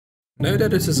Node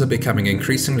editors are becoming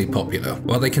increasingly popular.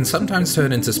 While they can sometimes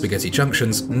turn into spaghetti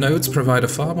junctions, nodes provide a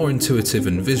far more intuitive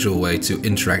and visual way to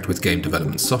interact with game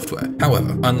development software.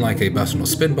 However, unlike a button or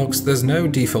spinbox, there's no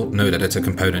default node editor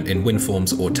component in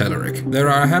Winforms or Telerik. There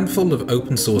are a handful of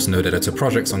open source node editor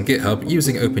projects on GitHub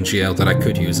using OpenGL that I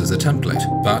could use as a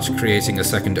template, but creating a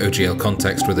second OGL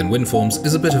context within Winforms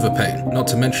is a bit of a pain, not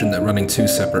to mention that running two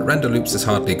separate render loops is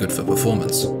hardly good for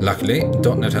performance. Luckily,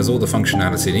 .NET has all the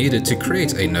functionality needed to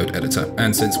create a node editor,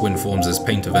 and since Winforms'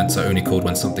 paint events are only called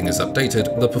when something is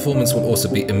updated, the performance will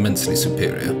also be immensely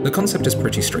superior. The concept is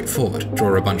pretty straightforward.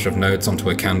 Draw a bunch of nodes onto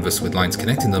a canvas with lines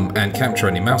connecting them, and capture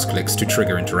any mouse clicks to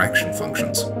trigger interaction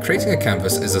functions. Creating a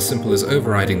canvas is as simple as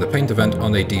overriding the paint event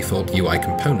on a default UI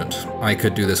component. I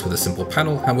could do this with a simple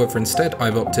panel, however instead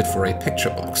I've opted for a picture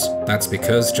box. That's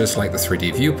because, just like the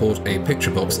 3D viewport, a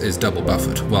picture box is double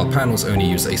buffered, while panels only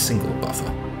use a single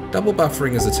buffer. Double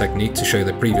buffering is a technique to show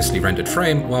the previously rendered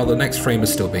frame while the next frame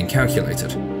is still being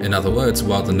calculated. In other words,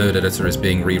 while the node editor is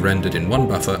being re-rendered in one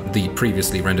buffer, the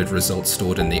previously rendered result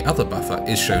stored in the other buffer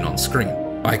is shown on screen.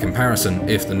 By comparison,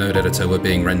 if the node editor were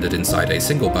being rendered inside a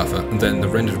single buffer, then the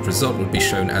rendered result would be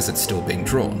shown as it's still being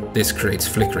drawn. This creates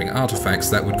flickering artifacts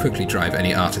that would quickly drive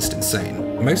any artist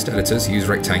insane. Most editors use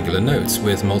rectangular nodes,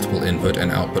 with multiple input and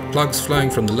output plugs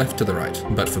flowing from the left to the right,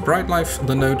 but for BrightLife,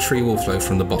 the node tree will flow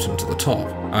from the bottom to the top.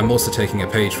 I'm also taking a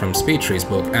page from SpeedTree's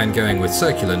book and going with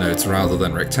circular nodes rather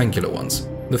than rectangular ones.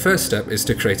 The first step is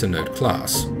to create a node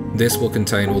class. This will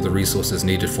contain all the resources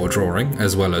needed for drawing,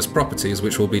 as well as properties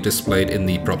which will be displayed in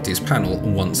the Properties panel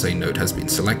once a node has been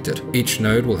selected. Each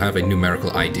node will have a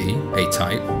numerical ID, a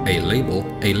type, a label,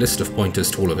 a list of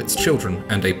pointers to all of its children,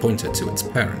 and a pointer to its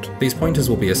parent. These pointers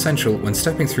will be essential when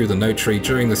stepping through the node tree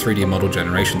during the 3D model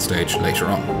generation stage later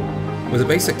on. With a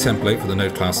basic template for the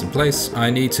node class in place, I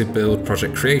need to build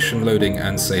project creation, loading,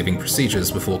 and saving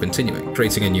procedures before continuing.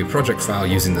 Creating a new project file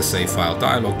using the save file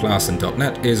dialog class in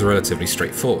 .NET is relatively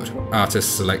straightforward.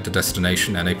 Artists select a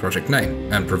destination and a project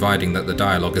name, and providing that the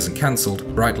dialog isn't cancelled,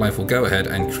 BrightLife will go ahead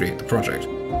and create the project.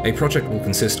 A project will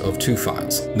consist of two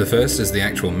files. The first is the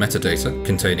actual metadata,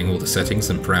 containing all the settings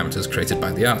and parameters created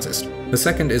by the artist. The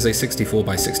second is a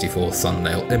 64x64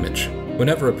 thumbnail image.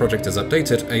 Whenever a project is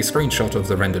updated, a screenshot of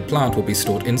the rendered plant will be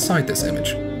stored inside this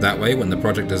image. That way, when the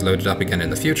project is loaded up again in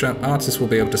the future, artists will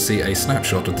be able to see a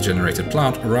snapshot of the generated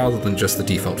plant rather than just the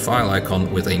default file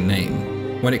icon with a name.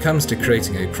 When it comes to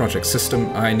creating a project system,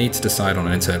 I need to decide on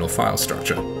an internal file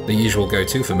structure. The usual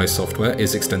go-to for most software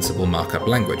is Extensible Markup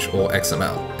Language, or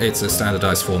XML. It's a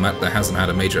standardized format that hasn't had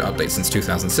a major update since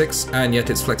 2006, and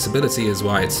yet its flexibility is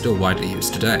why it's still widely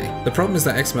used today. The problem is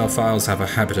that XML files have a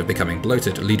habit of becoming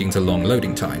bloated, leading to long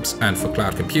loading times, and for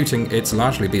cloud computing, it's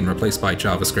largely been replaced by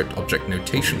JavaScript object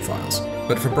notation files.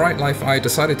 But for BrightLife, I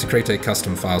decided to create a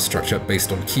custom file structure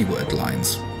based on keyword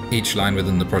lines. Each line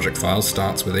within the project file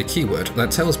starts with a keyword that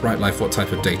tells BrightLife what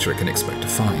type of data it can expect to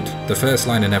find. The first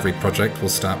line in every project will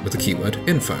start with the keyword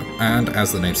info, and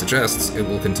as the name suggests, it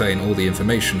will contain all the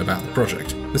information about the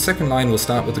project. The second line will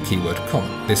start with the keyword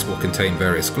common. This will contain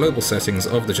various global settings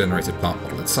of the generated plant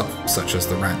model itself, such as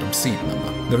the random seed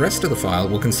number. The rest of the file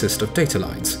will consist of data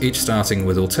lines, each starting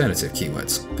with alternative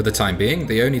keywords. For the time being,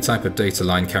 the only type of data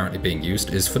line currently being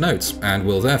used is for nodes, and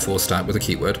will therefore start with the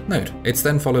keyword node. It's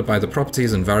then followed by the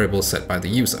properties and variables set by the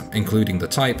user, including the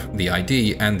type, the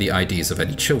ID, and the IDs of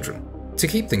any children. To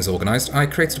keep things organized, I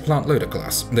created a plant loader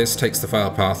class. This takes the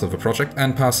file path of a project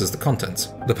and parses the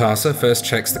contents. The parser first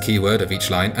checks the keyword of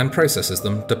each line and processes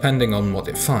them depending on what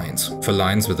it finds. For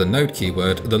lines with a node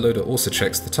keyword, the loader also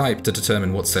checks the type to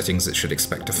determine what settings it should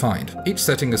expect to find. Each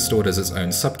setting is stored as its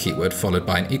own sub-keyword, followed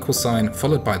by an equal sign,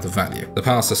 followed by the value. The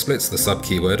parser splits the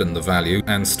sub-keyword and the value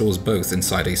and stores both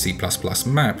inside a C++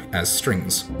 map as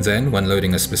strings. Then, when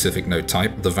loading a specific node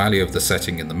type, the value of the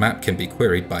setting in the map can be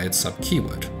queried by its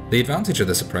sub-keyword. The advantage of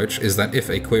this approach is that if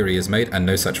a query is made and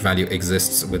no such value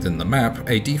exists within the map,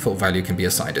 a default value can be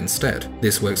assigned instead.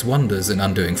 This works wonders in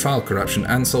undoing file corruption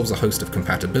and solves a host of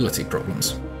compatibility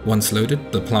problems. Once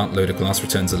loaded, the plant loader class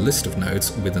returns a list of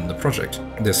nodes within the project.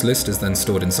 This list is then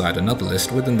stored inside another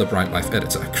list within the BrightLife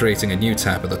editor, creating a new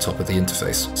tab at the top of the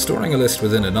interface. Storing a list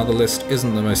within another list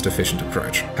isn't the most efficient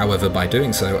approach. However, by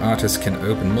doing so, artists can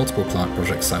open multiple plant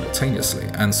projects simultaneously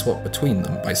and swap between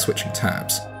them by switching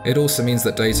tabs. It also means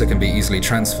that data can be easily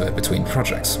transferred between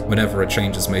projects. Whenever a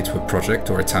change is made to a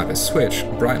project or a tab is switched,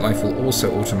 BrightLife will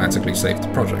also automatically save the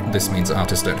project. This means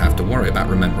artists don't have to worry about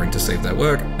remembering to save their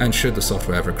work, and should the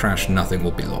software ever crash, nothing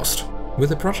will be lost.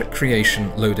 With a project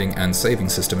creation, loading, and saving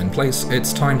system in place,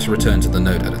 it's time to return to the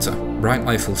node editor.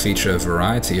 BrightLife will feature a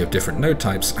variety of different node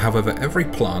types, however every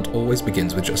plant always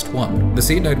begins with just one. The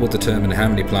seed node will determine how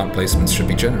many plant placements should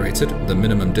be generated, the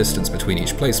minimum distance between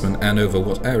each placement, and over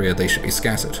what area they should be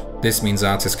scattered. This means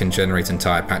artists can generate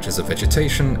entire patches of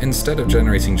vegetation instead of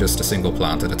generating just a single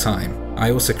plant at a time.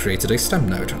 I also created a stem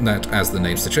node that, as the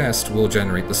name suggests, will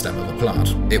generate the stem of a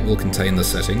plant. It will contain the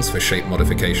settings for shape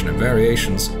modification and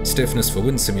variations, stiffness for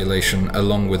wind simulation,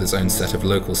 along with its own set of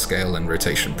local scale and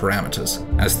rotation parameters.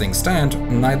 As things stand,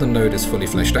 neither node is fully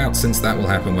fleshed out, since that will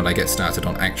happen when I get started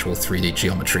on actual 3D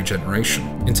geometry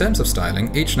generation. In terms of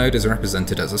styling, each node is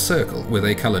represented as a circle with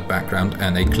a colored background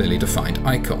and a clearly defined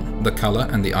icon. The color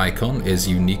and the icon is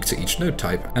unique to each node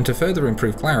type, and to further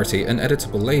improve clarity, an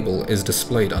editable label is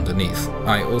displayed underneath.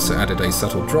 I also added a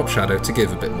subtle drop shadow to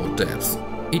give a bit more depth.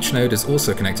 Each node is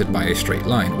also connected by a straight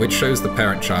line, which shows the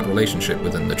parent-child relationship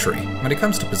within the tree. When it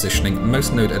comes to positioning,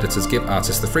 most node editors give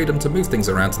artists the freedom to move things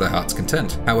around to their heart's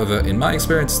content. However, in my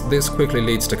experience, this quickly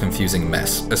leads to confusing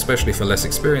mess, especially for less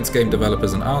experienced game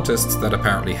developers and artists that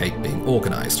apparently hate being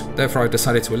organized. Therefore, I've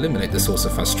decided to eliminate this source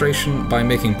of frustration by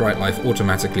making BrightLife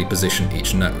automatically position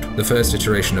each node. The first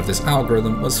iteration of this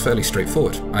algorithm was fairly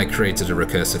straightforward. I created a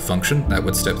recursive function that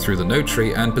would step through the node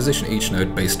tree and position each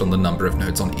node based on the number of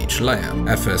nodes on each layer.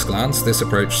 At first glance, this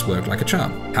approach worked like a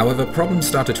charm. However, problems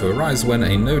started to arise when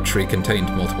a node tree contained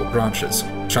multiple branches.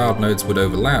 Child nodes would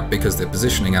overlap because their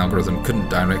positioning algorithm couldn't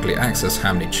directly access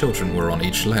how many children were on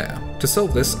each layer. To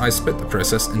solve this, I split the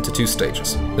process into two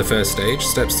stages. The first stage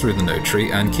steps through the node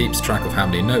tree and keeps track of how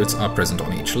many nodes are present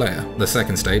on each layer. The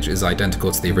second stage is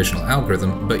identical to the original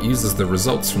algorithm, but uses the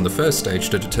results from the first stage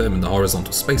to determine the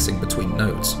horizontal spacing between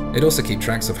nodes. It also keeps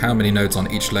track of how many nodes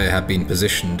on each layer have been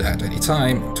positioned at any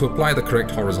time to apply the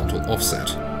correct horizontal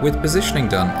offset. With positioning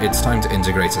done, it's time to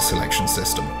integrate a selection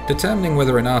system. Determining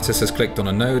whether an artist has clicked on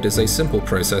a node is a simple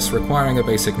process requiring a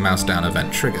basic mouse down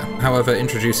event trigger. However,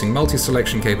 introducing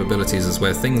multi-selection capabilities is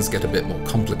where things get a bit more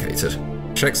complicated.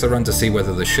 Checks are run to see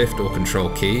whether the Shift or Control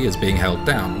key is being held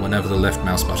down whenever the left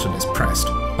mouse button is pressed.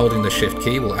 Holding the Shift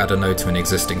key will add a node to an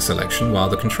existing selection, while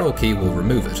the Control key will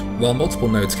remove it. While multiple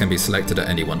nodes can be selected at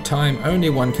any one time, only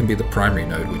one can be the primary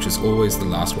node, which is always the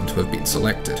last one to have been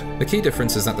selected. The key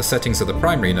difference is that the settings of the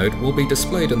primary node will be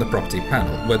displayed in the property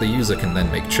panel, where the user can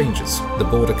then make changes. The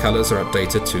border colors are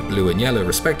updated to blue and yellow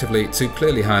respectively to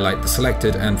clearly highlight the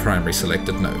selected and primary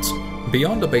selected nodes.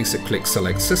 Beyond a basic click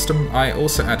select system, I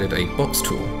also added a box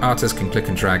tool. Artists can click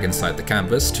and drag inside the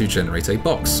canvas to generate a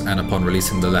box, and upon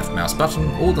releasing the left mouse button,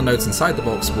 all the nodes inside the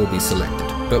box will be selected.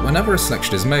 But whenever a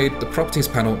selection is made, the properties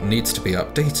panel needs to be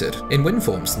updated. In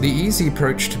Winforms, the easy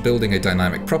approach to building a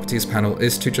dynamic properties panel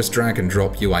is to just drag and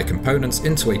drop UI components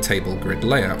into a table grid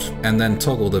layout, and then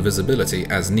toggle the visibility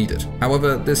as needed.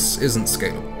 However, this isn't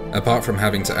scalable. Apart from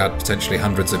having to add potentially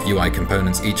hundreds of UI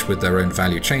components each with their own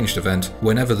value changed event,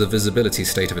 whenever the visibility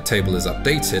state of a table is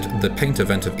updated, the paint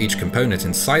event of each component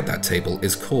inside that table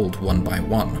is called one by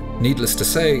one. Needless to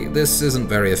say, this isn't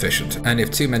very efficient, and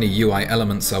if too many UI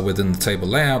elements are within the table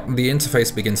layout, the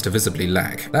interface begins to visibly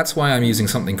lag. That's why I'm using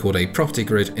something called a property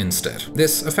grid instead.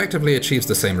 This effectively achieves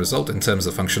the same result in terms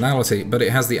of functionality, but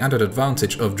it has the added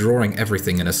advantage of drawing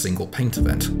everything in a single paint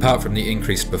event. Apart from the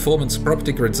increased performance,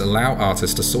 property grids allow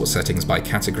artists to sort settings by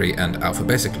category and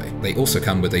alphabetically. They also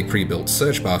come with a pre-built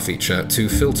search bar feature to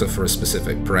filter for a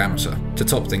specific parameter. To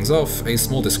top things off, a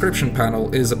small description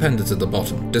panel is appended to the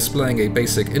bottom, displaying a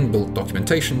basic inbuilt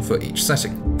documentation for each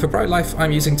setting. For BrightLife,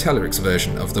 I'm using Teleric's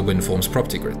version of the Winforms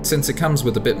property grid, since it comes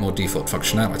with a bit more default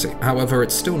functionality. However,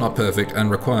 it's still not perfect and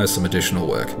requires some additional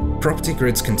work. Property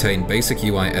grids contain basic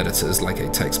UI editors like a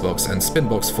text box and spin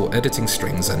box for editing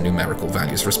strings and numerical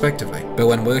values respectively. But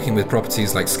when working with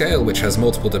properties like scale, which has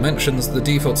multiple dimensions, the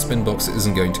default spin box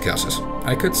isn't going to cut it.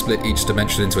 I could split each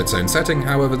dimension into its own setting,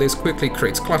 however this quickly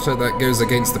creates clutter that goes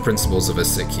against the principles of a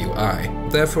sick UI.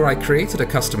 Therefore, I created a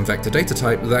custom vector data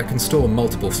type that can store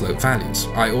multiple float values.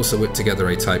 I also whipped together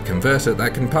a type converter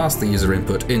that can pass the user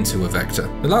input into a vector.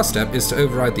 The last step is to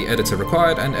override the editor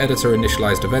required and editor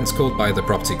initialized events called by the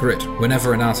property grid.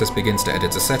 Whenever an artist begins to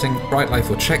edit a setting, BrightLife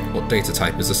will check what data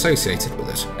type is associated with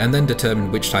it, and then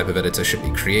determine which type of editor should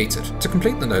be created. To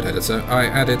complete the node editor, I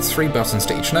added 3 buttons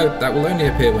to each node that will only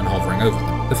appear when hovering over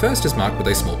them. The first is marked with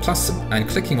a small plus symbol, and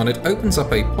clicking on it opens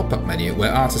up a pop-up menu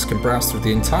where artists can browse through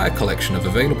the entire collection of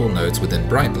available nodes within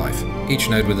BrightLife. Each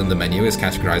node within the menu is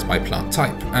categorized by plant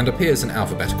type, and appears in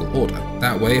alphabetical order.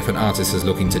 That way, if an artist is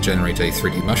looking to generate a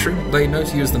 3D mushroom, they know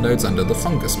to use the nodes under the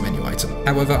fungus menu item.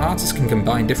 However, artists can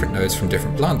combine different nodes from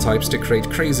different plant types to create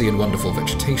crazy and wonderful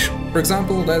vegetation. For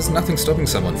example, there's nothing stopping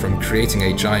someone from creating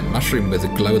a giant mushroom with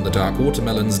glow-in-the-dark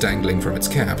watermelons dangling from its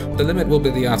cap. The limit will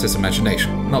be the artist's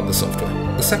imagination, not the software.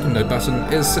 The second node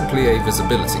button is simply a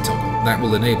visibility toggle that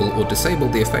will enable or disable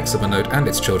the effects of a node and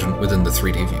its children within the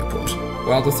 3D viewport,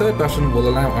 while the third button will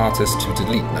allow artists to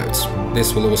delete nodes.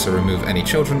 This will also remove any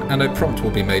children, and a prompt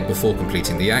will be made before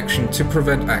completing the action to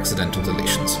prevent accidental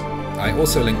deletions. I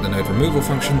also link the node removal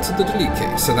function to the delete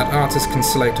key, so that artists can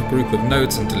select a group of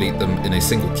nodes and delete them in a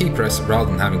single key press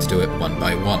rather than having to do it one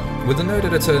by one. With the node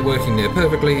editor working near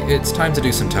perfectly, it's time to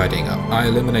do some tidying up. I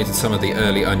eliminated some of the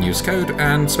early unused code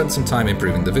and spent some time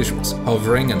improving the visuals.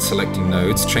 Hovering and selecting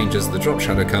nodes changes the drop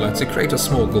shadow color to create a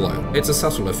small glow. It's a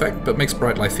subtle effect, but makes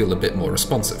BrightLife feel a bit more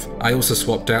responsive. I also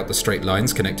swapped out the straight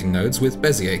lines connecting nodes with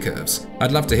Bezier curves.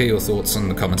 I'd love to hear your thoughts in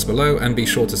the comments below, and be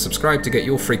sure to subscribe to get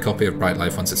your free copy of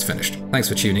BrightLife once it's finished. Thanks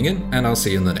for tuning in, and I'll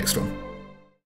see you in the next one.